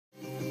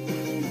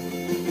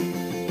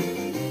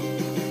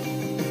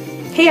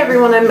Hey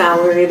everyone, I'm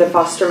Mallory, the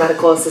foster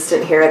medical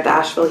assistant here at the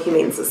Asheville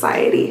Humane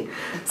Society.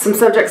 Some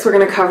subjects we're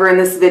going to cover in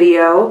this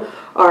video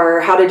are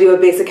how to do a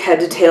basic head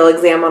to tail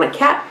exam on a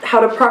cat,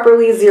 how to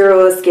properly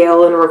zero a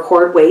scale and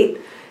record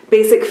weight,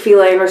 basic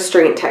feline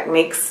restraint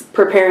techniques,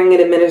 preparing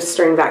and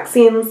administering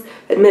vaccines,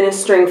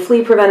 administering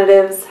flea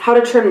preventatives, how to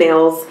trim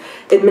nails,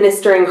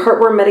 administering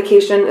heartworm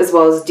medication as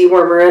well as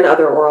dewormer and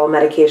other oral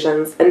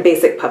medications, and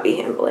basic puppy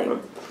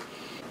handling.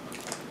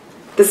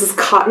 This is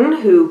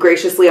Cotton, who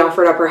graciously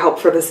offered up her help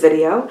for this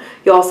video.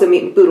 You'll also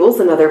meet Boodles,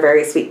 another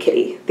very sweet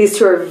kitty. These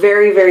two are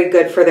very, very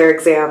good for their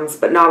exams,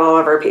 but not all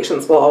of our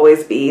patients will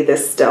always be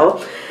this still.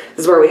 This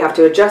is where we have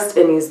to adjust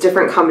and use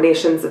different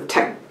combinations of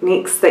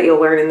techniques that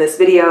you'll learn in this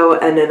video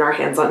and in our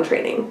hands-on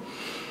training.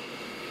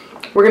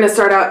 We're going to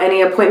start out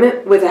any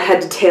appointment with a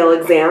head-to-tail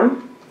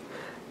exam.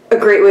 A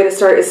great way to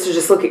start is to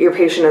just look at your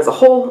patient as a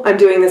whole. I'm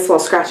doing this while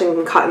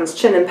scratching Cotton's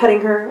chin and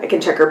petting her. I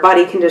can check her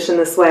body condition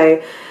this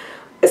way,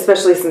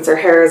 especially since her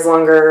hair is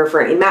longer, for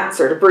any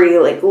mats or debris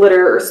like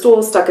litter or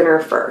stool stuck in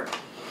her fur.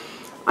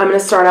 I'm going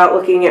to start out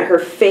looking at her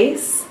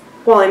face.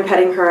 While I'm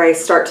petting her, I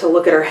start to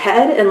look at her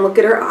head and look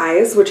at her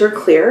eyes, which are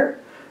clear,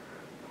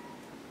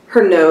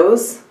 her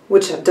nose,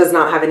 which does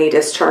not have any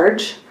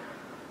discharge.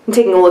 I'm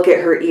taking a look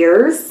at her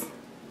ears.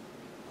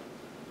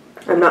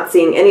 I'm not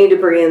seeing any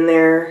debris in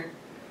there,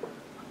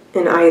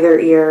 in either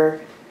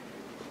ear.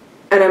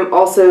 And I'm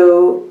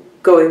also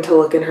going to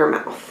look in her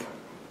mouth.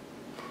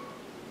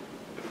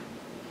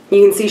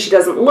 You can see she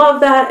doesn't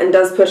love that and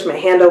does push my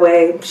hand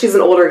away. She's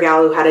an older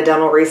gal who had a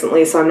dental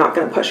recently, so I'm not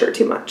going to push her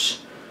too much.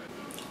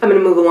 I'm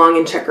going to move along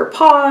and check her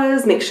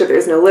paws, make sure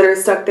there's no litter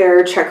stuck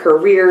there, check her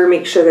rear,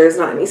 make sure there's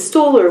not any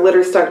stool or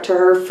litter stuck to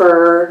her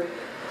fur.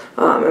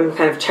 I'm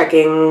kind of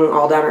checking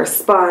all down her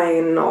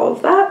spine, all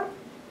of that.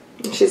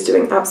 She's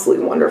doing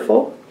absolutely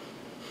wonderful.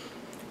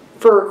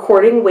 For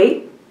recording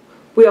weight,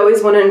 we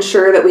always want to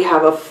ensure that we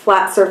have a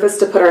flat surface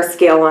to put our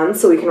scale on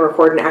so we can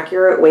record an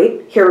accurate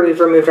weight. Here we've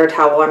removed our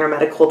towel on our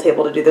medical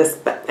table to do this,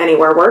 but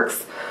anywhere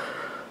works.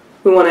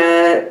 We want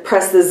to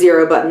press the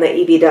zero button that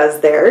EB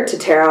does there to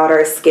tear out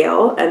our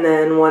scale, and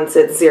then once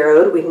it's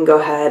zeroed, we can go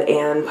ahead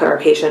and put our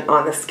patient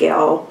on the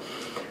scale.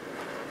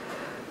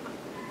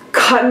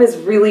 Cotton is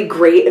really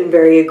great and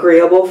very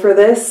agreeable for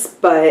this,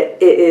 but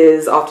it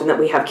is often that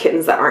we have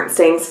kittens that aren't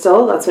staying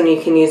still. That's when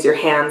you can use your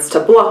hands to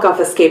block off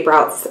escape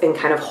routes and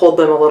kind of hold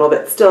them a little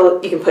bit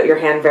still. You can put your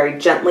hand very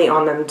gently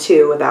on them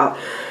too without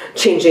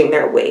changing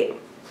their weight.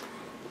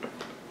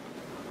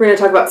 We're going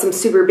to talk about some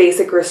super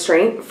basic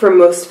restraint. For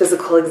most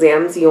physical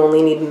exams, you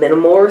only need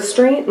minimal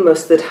restraint.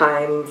 Most of the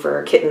time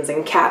for kittens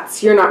and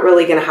cats, you're not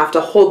really going to have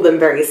to hold them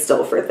very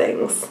still for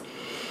things.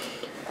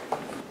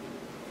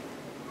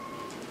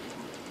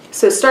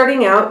 So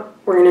starting out,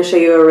 we're going to show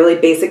you a really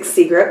basic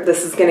C-grip.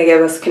 This is going to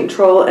give us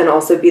control and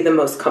also be the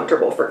most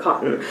comfortable for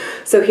Cotton.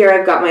 So here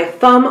I've got my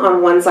thumb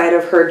on one side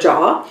of her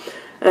jaw,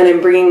 and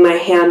I'm bringing my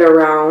hand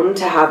around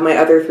to have my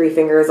other three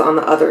fingers on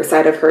the other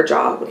side of her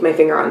jaw with my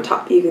finger on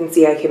top. You can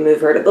see I can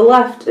move her to the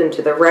left and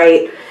to the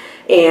right,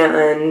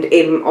 and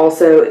I'm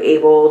also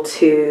able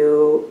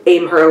to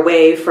aim her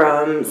away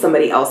from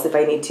somebody else if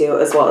I need to,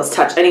 as well as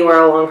touch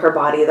anywhere along her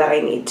body that I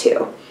need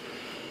to.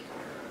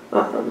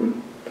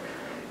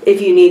 If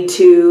you need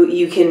to,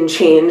 you can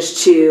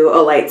change to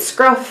a light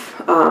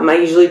scruff. I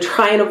usually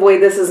try and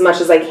avoid this as much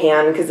as I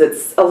can because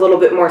it's a little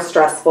bit more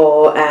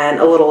stressful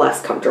and a little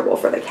less comfortable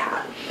for the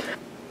cat.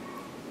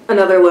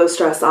 Another low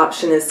stress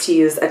option is to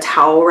use a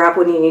towel wrap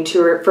when you need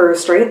to for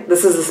restraint.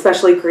 This is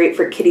especially great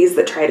for kitties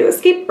that try to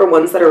escape or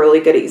ones that are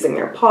really good at using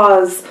their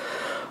paws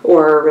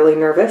or are really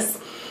nervous.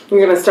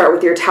 You're going to start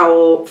with your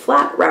towel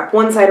flat, wrap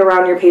one side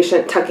around your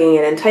patient, tucking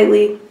it in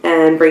tightly,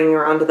 and bringing her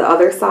around to the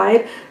other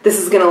side. This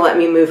is going to let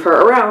me move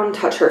her around,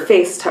 touch her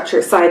face, touch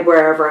her side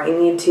wherever I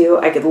need to.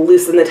 I could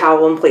loosen the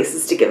towel in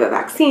places to give a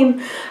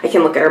vaccine. I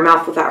can look at her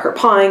mouth without her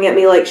pawing at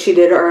me like she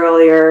did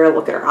earlier,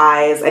 look at her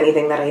eyes,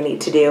 anything that I need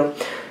to do.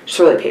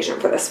 She's really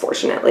patient for this,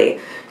 fortunately.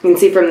 You can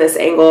see from this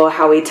angle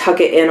how we tuck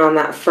it in on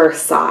that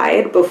first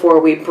side before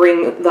we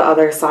bring the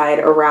other side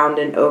around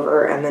and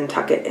over and then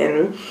tuck it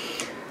in.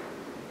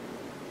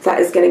 That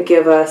is going to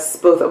give us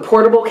both a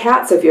portable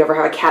cat, so if you ever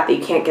have a cat that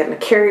you can't get in a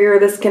carrier,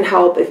 this can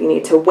help. If you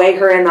need to weigh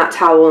her in that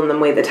towel and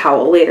then weigh the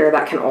towel later,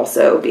 that can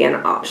also be an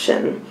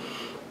option.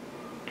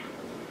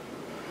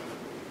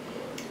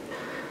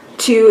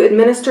 To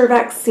administer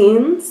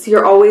vaccines,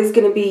 you're always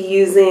going to be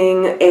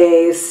using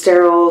a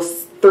sterile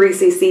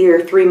 3cc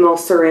or 3 ml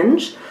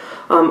syringe.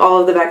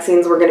 All of the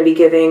vaccines we're going to be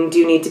giving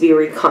do need to be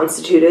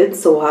reconstituted,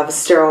 so we'll have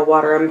sterile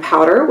water and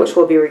powder, which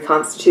will be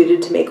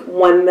reconstituted to make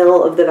 1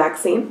 ml of the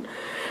vaccine.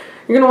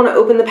 You're going to want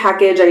to open the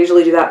package. I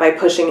usually do that by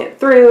pushing it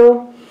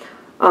through,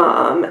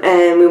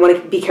 and we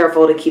want to be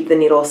careful to keep the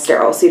needle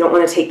sterile, so you don't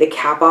want to take the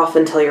cap off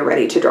until you're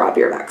ready to drop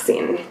your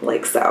vaccine,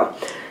 like so.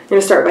 You're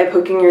going to start by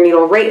poking your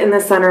needle right in the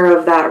center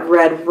of that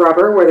red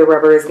rubber, where the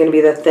rubber is going to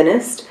be the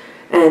thinnest,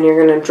 and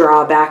you're going to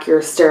draw back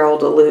your sterile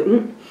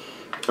diluent.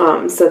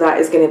 So that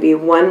is going to be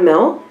 1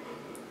 ml,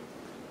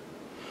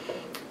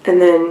 and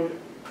then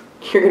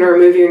you're going to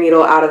remove your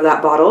needle out of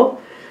that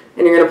bottle,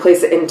 and you're going to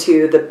place it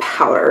into the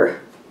powder.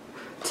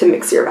 to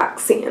mix your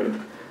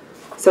vaccine.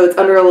 So it's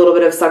under a little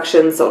bit of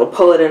suction, so it'll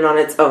pull it in on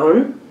its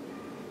own.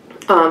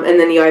 And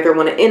then you either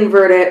want to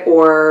invert it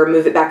or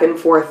move it back and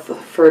forth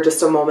for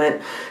just a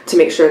moment to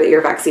make sure that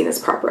your vaccine is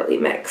properly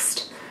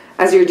mixed.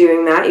 As you're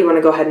doing that, you want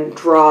to go ahead and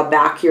draw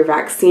back your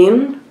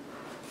vaccine.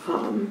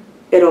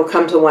 It'll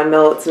come to 1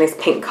 ml. It's a nice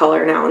pink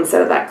color now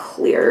instead of that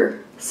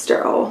clear,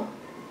 sterile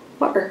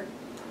water.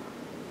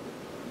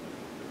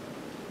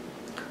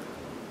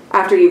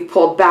 After you've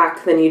pulled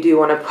back, then you do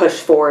want to push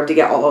forward to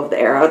get all of the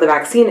air out of the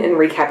vaccine and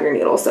recap your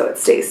needle so it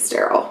stays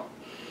sterile.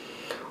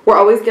 We're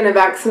always going to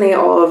vaccinate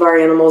all of our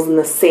animals in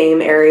the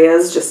same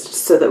areas just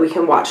so that we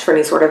can watch for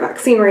any sort of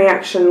vaccine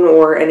reaction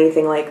or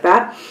anything like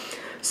that.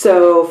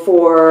 So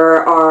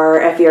for our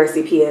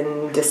FERCP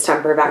and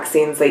distemper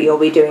vaccines that you'll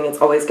be doing, it's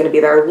always going to be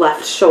their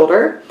left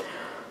shoulder.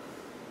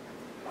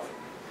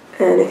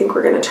 And I think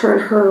we're going to turn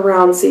her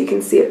around so you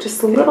can see it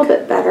just a little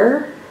bit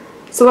better.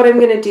 So what I'm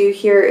going to do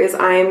here is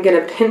I'm going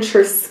to pinch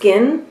her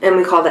skin, and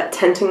we call that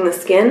tenting the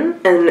skin,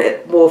 and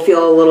it will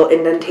feel a little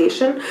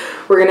indentation.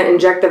 We're going to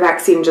inject the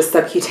vaccine just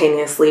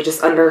subcutaneously,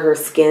 just under her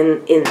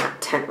skin in that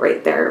tent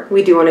right there.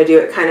 We do want to do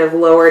it kind of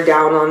lower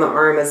down on the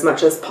arm as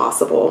much as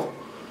possible.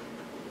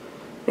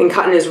 And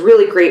cotton is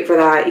really great for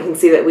that. You can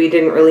see that we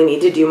didn't really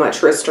need to do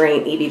much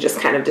restraint. Evie just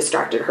kind of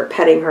distracted her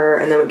petting her,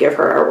 and then we give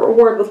her a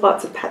reward with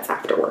lots of pets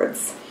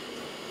afterwards.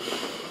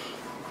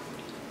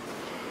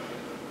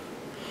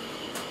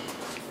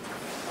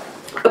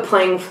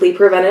 Applying flea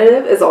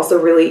preventative is also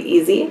really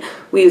easy.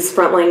 We use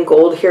Frontline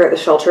Gold here at the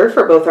shelter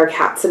for both our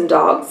cats and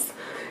dogs.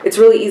 It's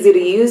really easy to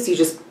use. You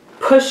just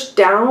push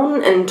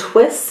down and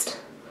twist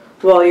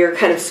while you're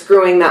kind of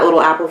screwing that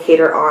little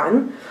applicator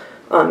on.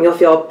 You'll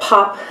feel a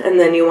pop, and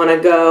then you want to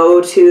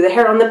go to the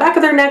hair on the back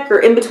of their neck or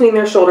in between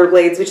their shoulder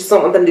blades. We just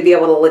don't want them to be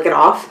able to lick it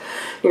off.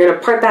 You're going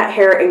to part that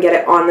hair and get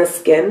it on the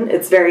skin.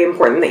 It's very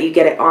important that you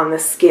get it on the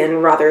skin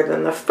rather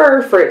than the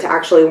fur for it to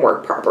actually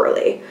work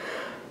properly.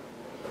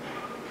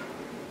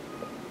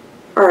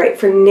 Alright,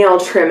 for nail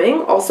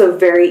trimming, also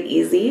very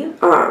easy.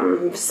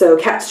 So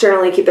cats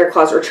generally keep their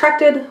claws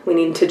retracted. We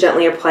need to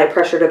gently apply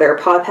pressure to their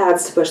paw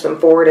pads to push them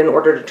forward in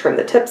order to trim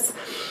the tips.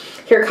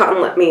 Here,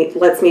 Cotton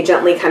lets me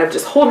gently kind of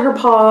just hold her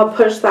paw,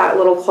 push that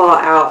little claw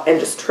out, and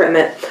just trim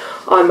it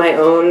on my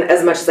own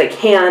as much as I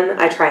can.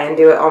 I try and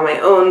do it on my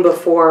own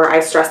before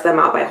I stress them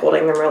out by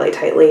holding them really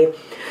tightly.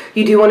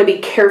 You do want to be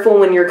careful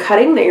when you're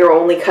cutting that you're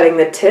only cutting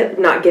the tip,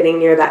 not getting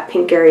near that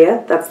pink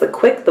area. That's the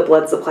quick, the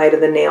blood supply to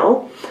the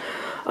nail.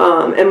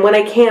 And when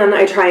I can,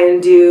 I try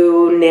and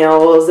do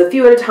nails a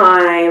few at a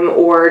time,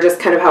 or just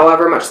kind of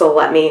however much they'll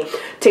let me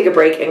take a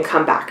break and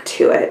come back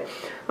to it.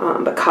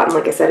 But Cotton,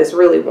 like I said, is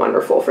really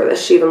wonderful for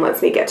this. She even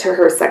lets me get to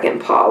her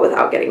second paw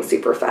without getting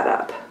super fed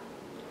up.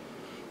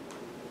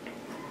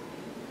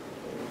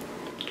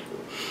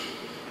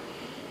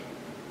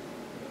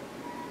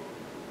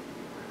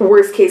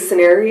 Worst case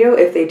scenario,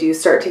 if they do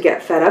start to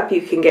get fed up,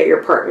 you can get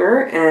your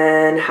partner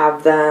and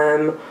have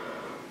them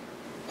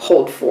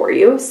hold for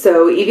you.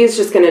 So Evie's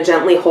just going to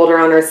gently hold her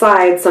on her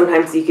side.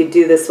 Sometimes you could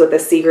do this with a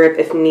C-grip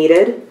if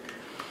needed.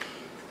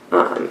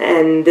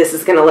 And this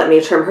is going to let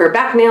me trim her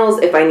back nails.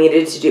 If I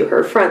needed to do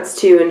her fronts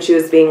too and she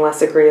was being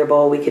less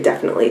agreeable, we could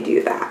definitely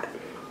do that.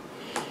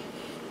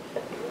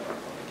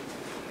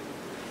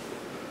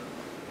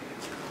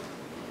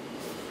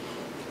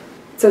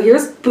 So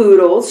here's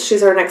Boodles.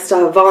 She's our next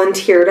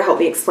volunteer to help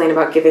me explain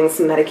about giving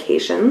some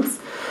medications.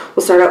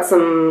 We'll start out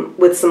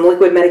with some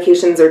liquid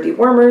medications or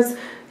dewormers.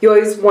 You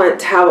always want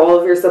to have all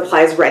of your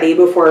supplies ready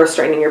before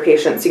restraining your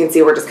patients. You can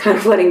see we're just kind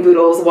of letting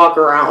Boodles walk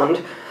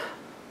around.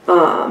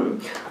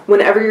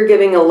 Whenever you're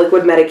giving a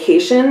liquid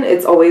medication,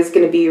 it's always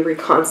going to be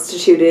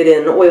reconstituted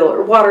in oil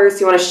or water, so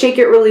you want to shake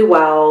it really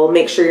well.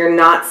 Make sure you're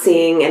not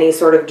seeing any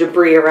sort of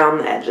debris around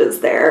the edges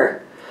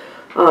there.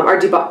 Our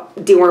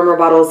dewormer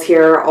bottles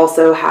here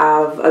also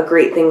have a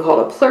great thing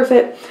called a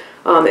plurfit.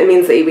 It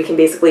means that we can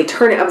basically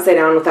turn it upside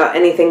down without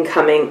anything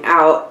coming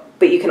out,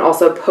 but you can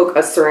also poke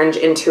a syringe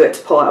into it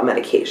to pull out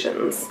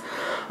medications.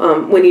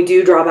 When you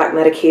do draw back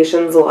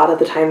medications, a lot of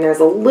the time there's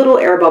a little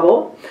air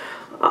bubble.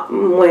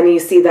 When you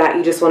see that,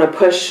 you just want to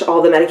push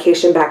all the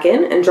medication back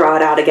in and draw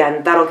it out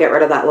again. That'll get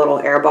rid of that little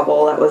air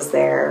bubble that was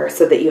there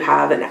so that you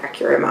have an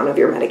accurate amount of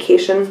your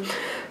medication.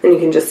 Then you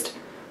can just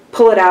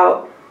pull it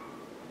out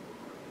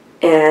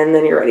and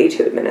then you're ready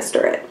to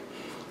administer it.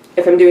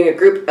 If I'm doing a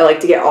group, I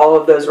like to get all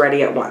of those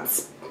ready at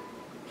once.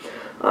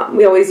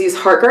 We always use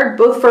HeartGuard,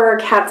 both for our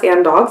cats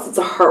and dogs. It's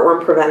a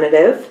heartworm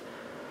preventative.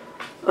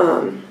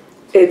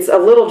 It's a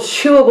little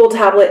chewable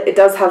tablet. It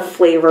does have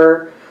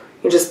flavor.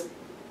 You just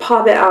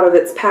pop it out of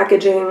its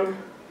packaging.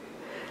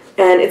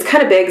 And it's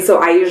kind of big,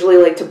 so I usually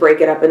like to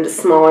break it up into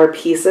smaller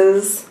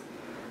pieces.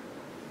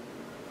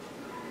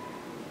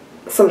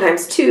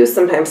 Sometimes 2,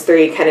 sometimes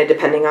 3, kind of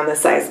depending on the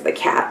size of the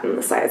cat and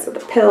the size of the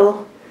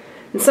pill.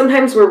 And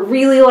sometimes we're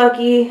really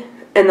lucky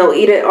and they'll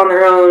eat it on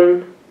their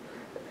own.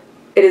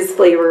 It is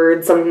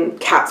flavored. Some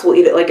cats will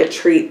eat it like a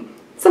treat.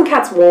 Some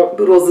cats won't.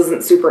 Boodles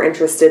isn't super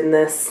interested in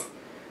this.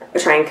 I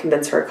try and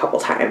convince her a couple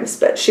times,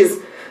 but she's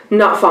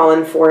not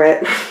fallen for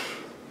it.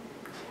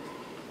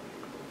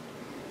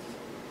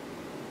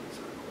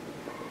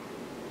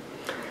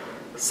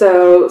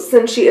 So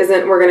since she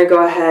isn't, we're going to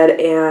go ahead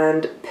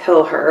and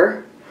pill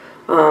her.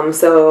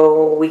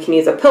 So we can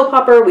use a pill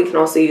popper. We can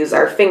also use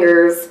our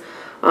fingers.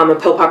 A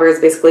pill popper is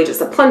basically just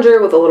a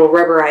plunger with a little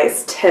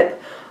rubberized tip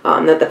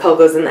that the pill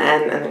goes in the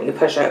end, and then you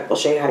push it. We'll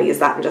show you how to use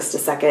that in just a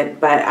second.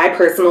 But I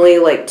personally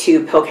like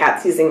to pill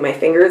cats using my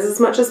fingers as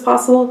much as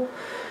possible.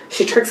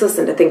 She tricks us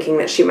into thinking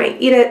that she might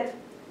eat it,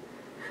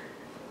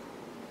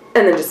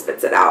 and then just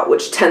spits it out,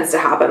 which tends to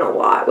happen a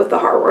lot with the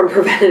heartworm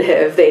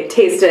preventative. They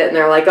taste it and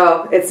they're like,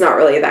 oh, it's not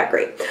really that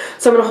great.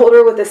 So I'm going to hold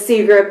her with a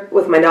C grip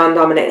with my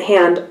non-dominant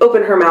hand,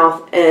 open her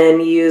mouth,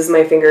 and use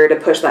my finger to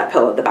push that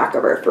pill at the back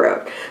of her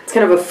throat. It's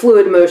kind of a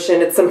fluid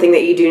motion. It's something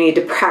that you do need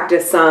to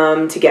practice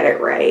some to get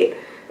it right.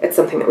 It's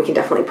something that we can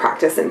definitely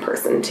practice in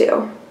person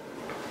too.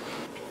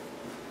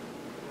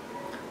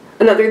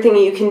 Another thing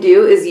you can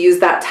do is use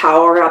that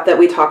towel wrap that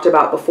we talked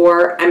about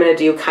before. I'm going to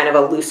do kind of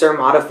a looser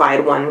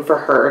modified one for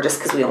her just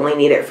because we only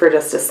need it for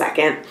just a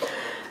second.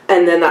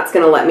 And then that's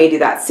going to let me do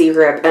that C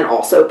grip and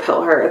also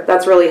pill her.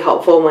 That's really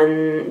helpful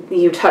when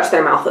you touch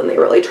their mouth and they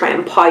really try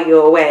and paw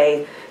you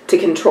away, to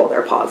control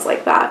their paws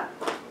like that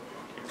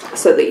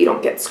so that you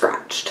don't get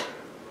scratched.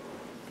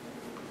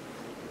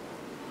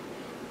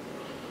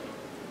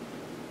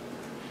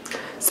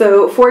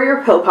 So for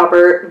your pill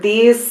popper,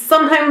 these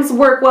sometimes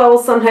work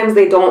well, sometimes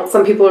they don't.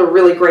 Some people are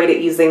really great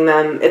at using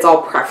them. It's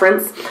all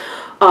preference.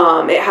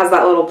 It has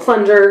that little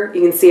plunger.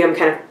 You can see I'm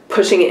kind of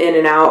pushing it in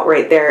and out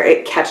right there.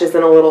 It catches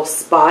in a little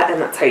spot,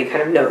 and that's how you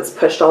kind of know it's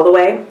pushed all the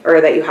way, or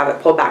that you have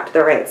it pulled back to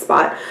the right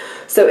spot.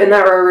 So in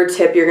that rubber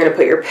tip, you're going to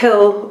put your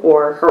pill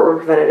or heartworm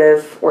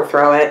preventative, or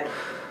throw it.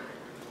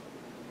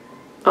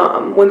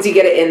 Once you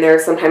get it in there,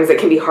 sometimes it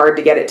can be hard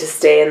to get it to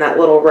stay in that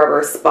little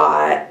rubber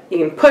spot. You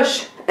can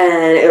push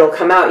and it'll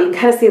come out. You can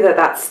kind of see that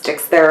that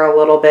sticks there a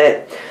little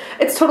bit.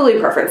 It's totally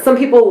preference. Some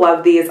people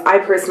love these. I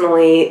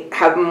personally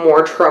have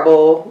more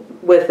trouble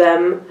with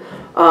them,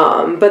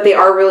 but they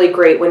are really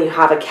great when you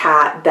have a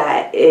cat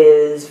that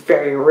is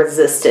very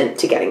resistant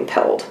to getting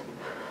pilled,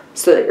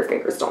 so that your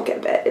fingers don't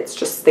get bit. It's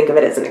just, think of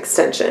it as an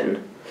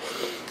extension.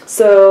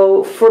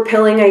 So for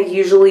pilling, I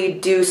usually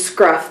do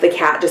scruff the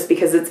cat just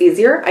because it's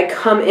easier. I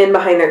come in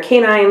behind their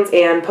canines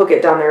and poke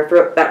it down their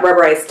throat. That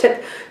rubberized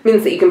tip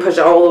means that you can push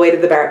it all the way to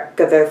the back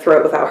of their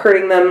throat without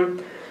hurting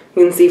them.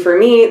 You can see for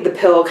me, the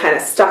pill kind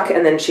of stuck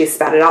and then she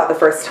spat it out the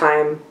first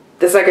time.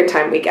 The second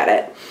time we get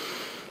it.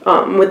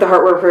 With the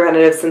heartworm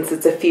preventative, since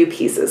it's a few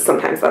pieces,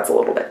 sometimes that's a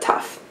little bit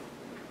tough.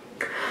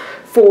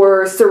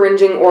 For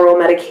syringing oral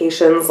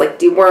medications like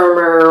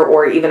dewormer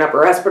or even upper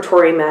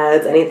respiratory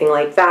meds, anything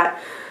like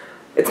that,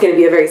 it's going to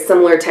be a very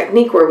similar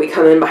technique where we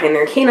come in behind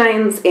their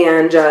canines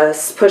and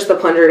just push the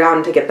plunger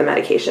down to get the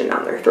medication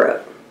down their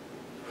throat.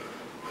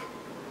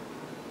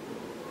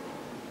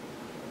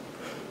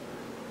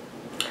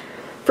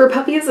 For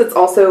puppies, it's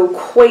also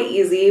quite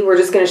easy. We're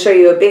just going to show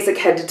you a basic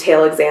head to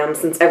tail exam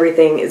since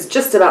everything is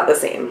just about the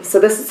same. So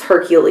this is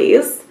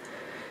Hercules.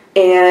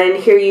 And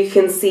here you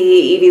can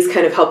see Evie's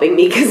kind of helping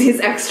me because he's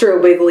extra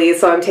wiggly.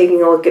 So I'm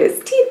taking a look at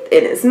his teeth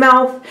in his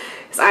mouth.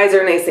 His eyes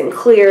are nice and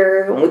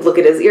clear, and we look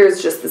at his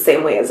ears just the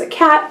same way as a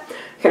cat,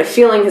 kind of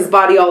feeling his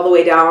body all the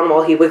way down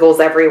while he wiggles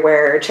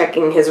everywhere,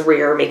 checking his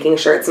rear, making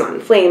sure it's not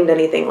inflamed,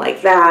 anything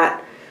like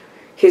that.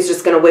 He's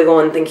just going to wiggle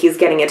and think he's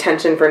getting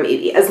attention from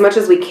Evie. As much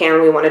as we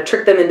can, we want to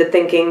trick them into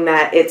thinking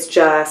that it's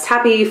just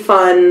happy,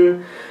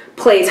 fun,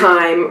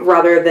 playtime,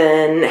 rather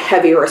than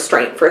heavy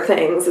restraint for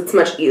things. It's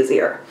much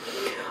easier.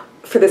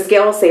 For the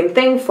scale, same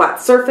thing, flat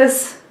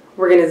surface.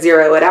 We're going to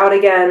zero it out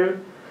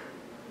again.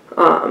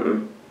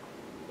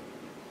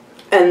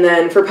 And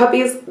then for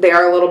puppies, they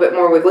are a little bit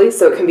more wiggly,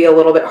 so it can be a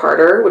little bit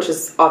harder, which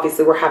is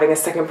obviously where having a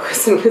second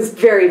person is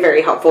very,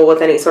 very helpful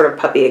with any sort of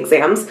puppy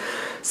exams.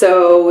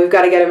 So we've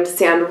got to get him to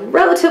stand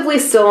relatively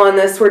still on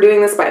this. We're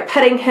doing this by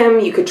petting him.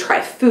 You could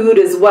try food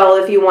as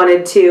well if you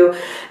wanted to.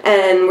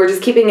 And we're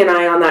just keeping an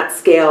eye on that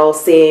scale,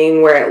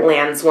 seeing where it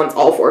lands once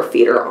all 4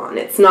 feet are on.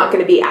 It's not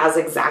going to be as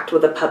exact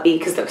with a puppy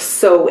because they're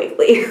so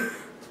wiggly.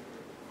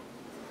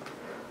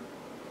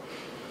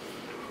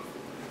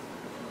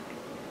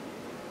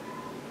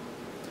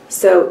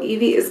 So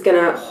Evie is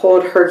going to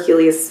hold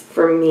Hercules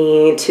for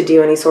me to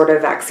do any sort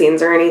of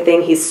vaccines or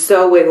anything. He's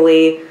so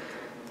wiggly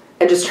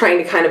and just trying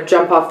to kind of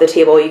jump off the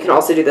table. You can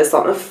also do this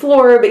on the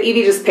floor, but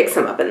Evie just picks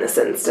him up in this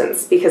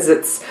instance because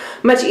it's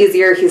much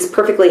easier. He's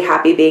perfectly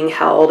happy being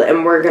held,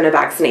 and we're going to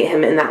vaccinate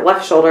him in that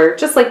left shoulder,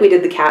 just like we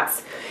did the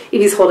cats.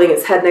 Evie's holding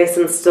his head nice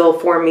and still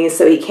for me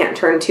so he can't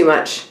turn too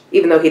much,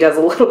 even though he does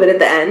a little bit at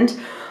the end.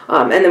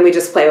 And then we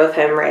just play with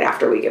him right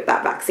after we give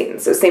that vaccine.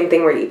 So same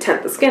thing where you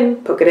tent the skin,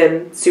 poke it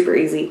in, super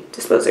easy,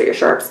 dispose of your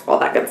sharps, all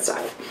that good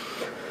stuff.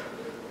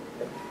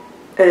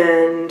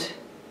 And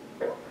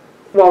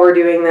while we're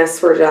doing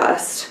this, we're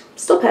just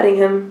still petting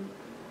him,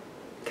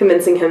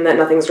 convincing him that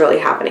nothing's really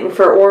happening.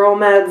 For oral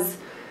meds,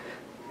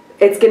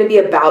 it's going to be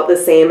about the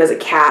same as a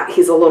cat.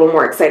 He's a little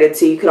more excited,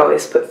 so you could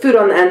always put food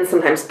on the end.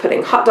 Sometimes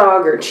putting hot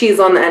dog or cheese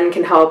on the end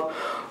can help.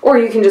 Or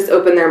you can just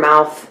open their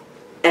mouth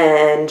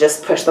and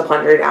just push the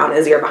plunger down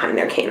as you're behind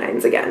their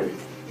canines again.